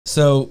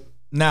So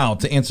now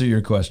to answer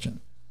your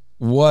question,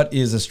 what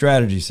is a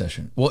strategy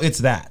session? Well, it's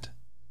that.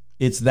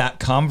 It's that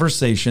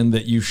conversation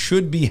that you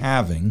should be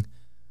having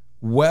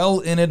well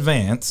in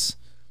advance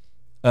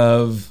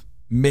of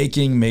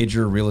making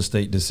major real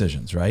estate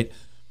decisions, right?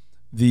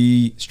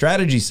 The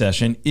strategy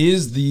session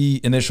is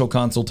the initial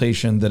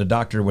consultation that a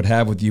doctor would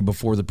have with you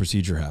before the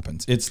procedure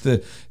happens. It's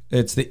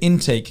the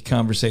intake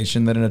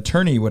conversation that an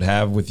attorney would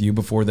have with you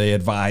before they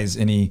advise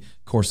any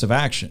course of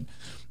action.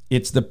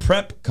 It's the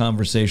prep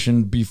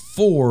conversation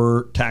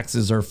before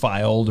taxes are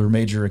filed or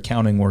major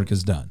accounting work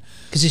is done.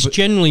 Because it's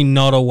generally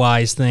not a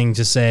wise thing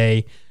to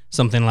say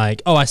something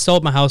like, oh, I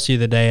sold my house the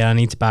other day, I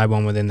need to buy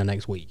one within the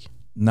next week.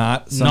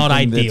 Not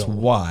something that's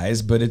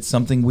wise, but it's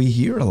something we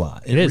hear a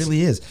lot. It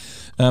really is.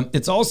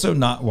 It's also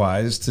not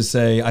wise to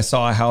say, I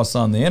saw a house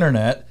on the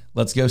internet,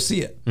 let's go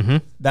see it.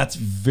 That's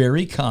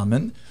very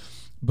common.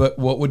 But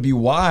what would be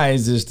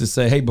wise is to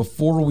say, hey,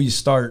 before we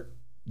start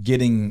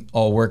getting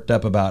all worked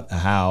up about a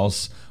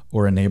house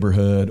or a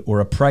neighborhood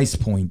or a price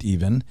point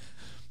even,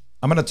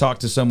 I'm going to talk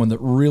to someone that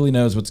really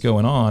knows what's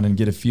going on and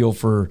get a feel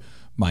for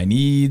my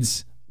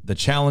needs, the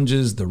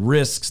challenges, the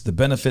risks, the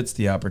benefits,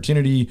 the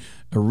opportunity,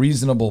 a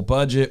reasonable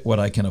budget, what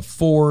I can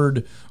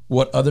afford,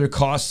 what other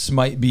costs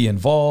might be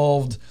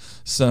involved,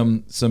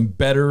 some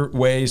better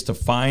ways to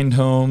find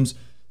homes.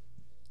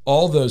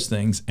 All those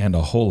things and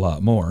a whole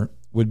lot more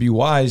would be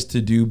wise to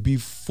do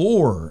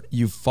before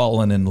you've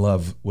fallen in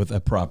love with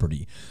a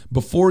property,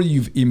 before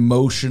you've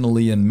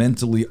emotionally and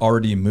mentally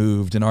already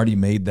moved and already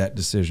made that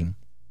decision.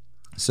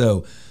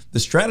 So the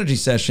strategy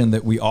session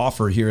that we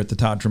offer here at the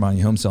Todd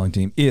Tramonte Home Selling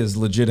Team is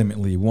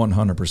legitimately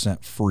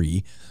 100%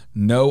 free,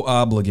 no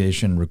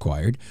obligation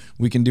required.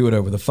 We can do it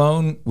over the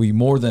phone. We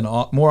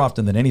more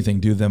often than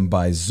anything do them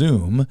by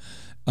Zoom,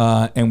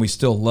 and we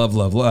still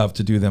love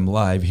to do them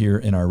live here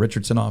in our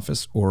Richardson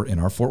office or in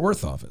our Fort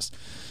Worth office.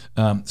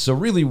 So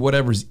really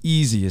whatever's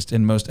easiest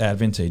and most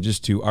advantageous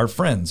to our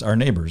friends, our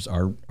neighbors,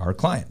 our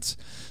clients.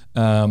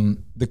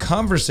 The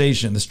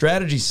conversation, the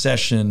strategy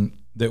session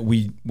that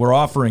we're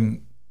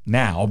offering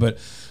now, but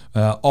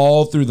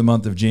all through the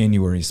month of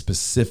January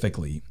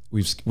specifically,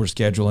 we're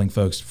scheduling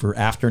folks for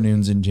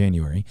afternoons in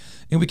January,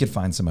 and we could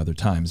find some other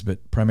times,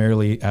 but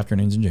primarily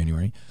afternoons in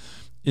January,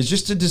 is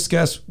just to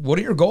discuss what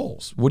are your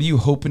goals? What are you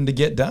hoping to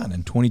get done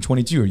in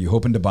 2022? Are you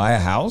hoping to buy a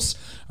house?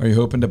 Are you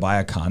hoping to buy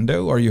a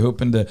condo? Are you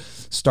hoping to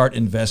start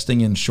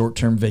investing in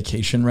short-term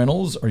vacation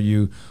rentals? Are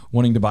you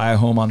wanting to buy a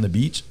home on the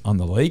beach, on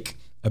the lake,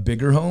 a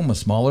bigger home, a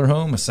smaller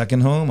home, a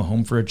second home, a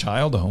home for a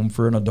child, a home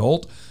for an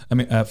adult,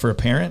 for a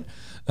parent,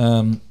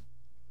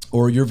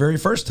 or your very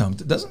first home?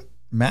 It doesn't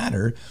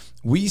matter.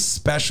 We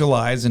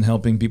specialize in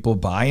helping people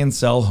buy and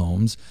sell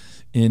homes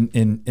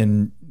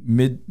in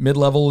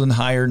mid-level and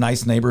higher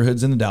nice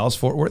neighborhoods in the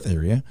Dallas-Fort Worth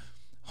area,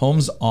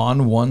 homes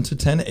on 1 to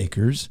 10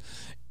 acres,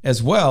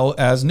 as well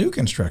as new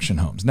construction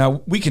homes.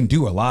 Now, we can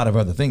do a lot of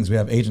other things. We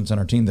have agents on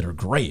our team that are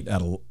great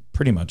at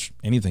pretty much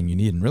anything you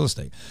need in real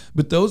estate.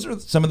 But those are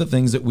some of the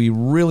things that we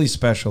really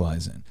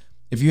specialize in.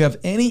 If you have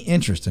any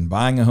interest in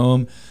buying a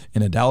home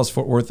in a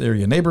Dallas-Fort Worth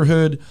area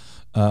neighborhood,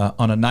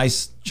 on a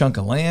nice chunk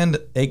of land,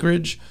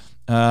 acreage,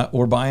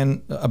 or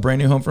buying a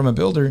brand new home from a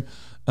builder,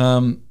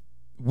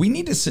 we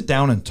need to sit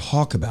down and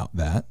talk about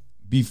that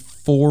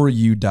before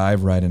you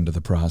dive right into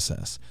the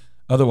process.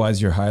 Otherwise,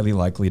 you're highly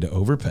likely to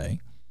overpay,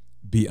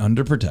 be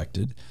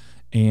underprotected,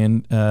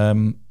 and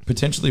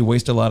potentially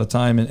waste a lot of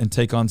time and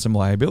take on some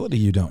liability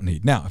you don't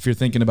need. Now, if you're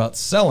thinking about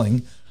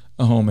selling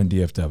a home in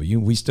DFW,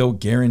 we still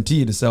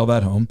guarantee to sell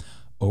that home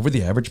over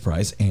the average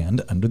price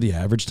and under the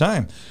average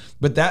time.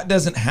 But that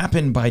doesn't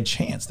happen by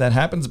chance. That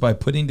happens by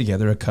putting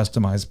together a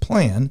customized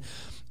plan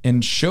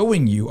and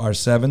showing you our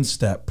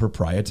 7-step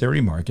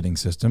proprietary marketing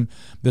system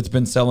that's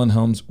been selling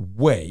homes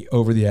way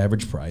over the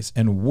average price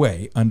and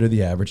way under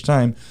the average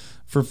time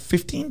for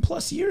 15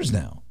 plus years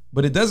now.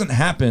 But it doesn't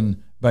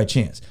happen by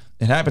chance.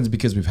 It happens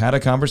because we've had a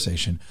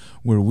conversation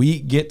where we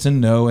get to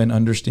know and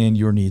understand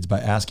your needs by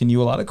asking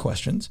you a lot of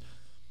questions.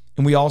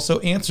 And we also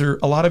answer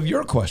a lot of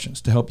your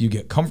questions to help you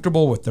get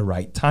comfortable with the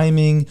right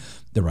timing,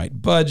 the right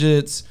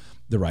budgets,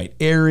 the right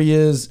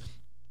areas,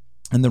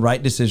 and the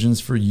right decisions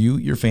for you,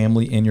 your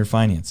family, and your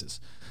finances.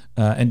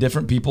 And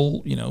different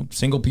people,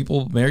 single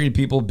people, married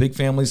people, big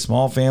families,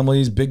 small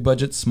families, big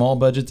budgets, small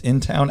budgets, in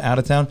town, out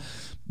of town.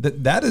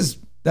 That is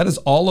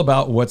all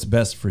about what's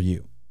best for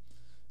you.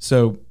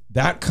 So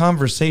that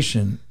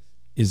conversation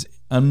is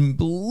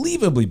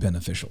unbelievably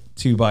beneficial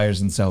to buyers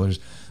and sellers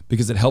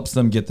because it helps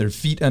them get their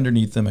feet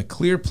underneath them, a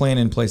clear plan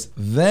in place.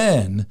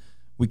 Then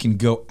we can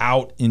go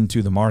out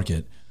into the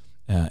market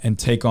and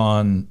take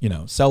on,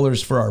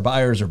 sellers for our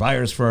buyers or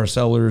buyers for our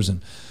sellers,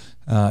 and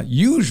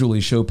usually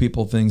show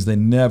people things they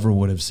never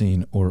would have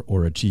seen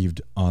or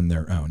achieved on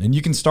their own. And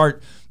you can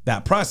start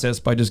that process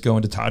by just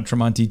going to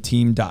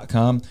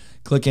toddtramonteteam.com,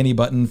 click any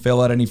button,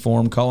 fill out any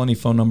form, call any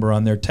phone number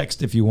on there,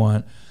 text if you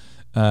want,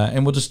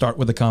 and we'll just start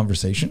with a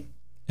conversation.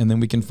 And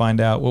then we can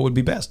find out what would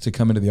be best to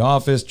come into the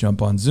office,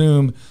 jump on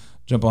Zoom,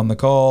 jump on the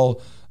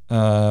call,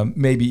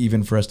 maybe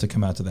even for us to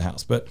come out to the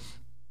house. But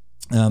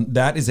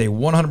That is a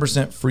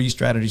 100% free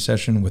strategy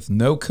session with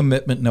no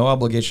commitment, no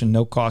obligation,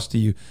 no cost to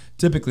you.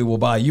 Typically, we'll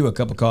buy you a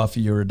cup of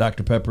coffee or a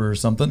Dr. Pepper or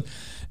something,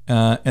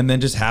 and then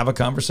just have a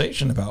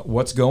conversation about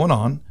what's going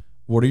on.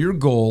 What are your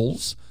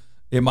goals?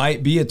 It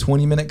might be a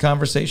 20-minute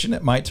conversation.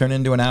 It might turn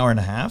into an hour and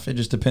a half. It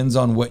just depends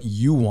on what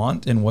you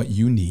want and what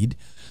you need.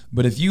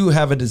 But if you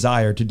have a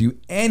desire to do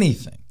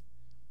anything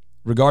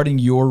regarding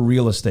your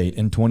real estate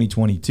in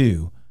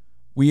 2022,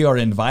 we are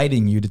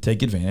inviting you to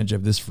take advantage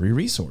of this free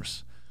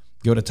resource.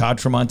 Go to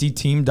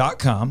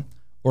toddtramonteteam.com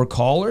or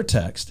call or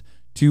text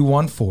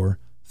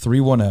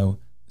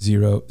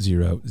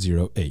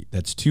 214-310-0008.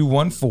 That's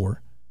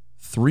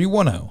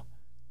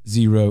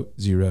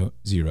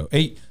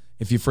 214-310-0008.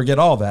 If you forget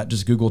all that,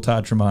 just Google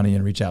Todd Tramonte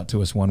and reach out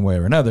to us one way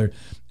or another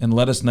and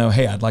let us know,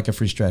 hey, I'd like a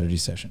free strategy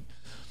session.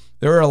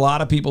 There are a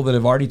lot of people that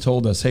have already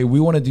told us, hey, we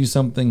want to do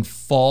something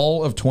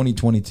fall of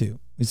 2022.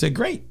 We said,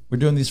 great. We're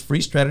doing these free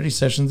strategy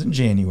sessions in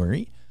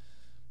January.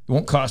 It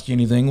won't cost you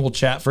anything. We'll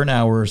chat for an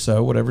hour or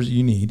so, whatever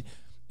you need.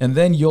 And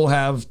then you'll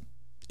have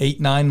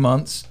 8-9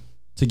 months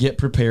to get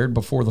prepared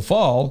before the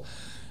fall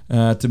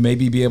to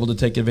maybe be able to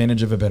take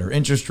advantage of a better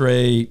interest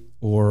rate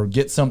or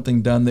get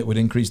something done that would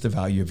increase the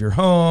value of your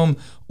home,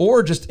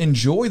 or just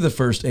enjoy the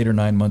first 8 or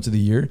 9 months of the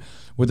year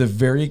with a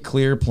very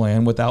clear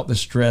plan without the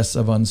stress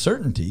of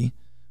uncertainty,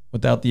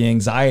 without the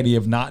anxiety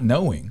of not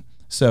knowing.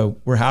 So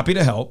we're happy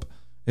to help.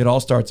 It all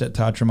starts at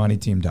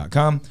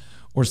toddtramonteteam.com,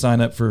 or sign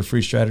up for a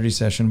free strategy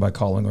session by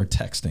calling or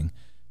texting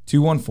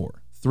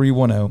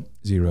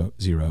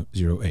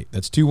 214-310-0008.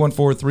 That's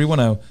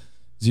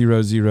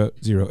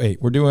 214-310-0008.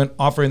 We're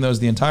offering those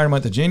the entire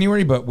month of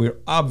January, but we're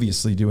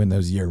obviously doing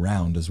those year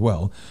round as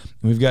well.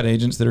 And we've got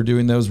agents that are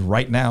doing those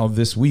right now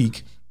this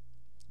week.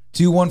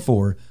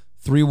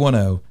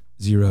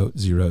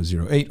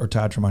 214-310-0008 or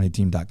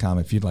toddtramonteteam.com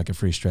if you'd like a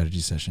free strategy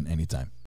session anytime.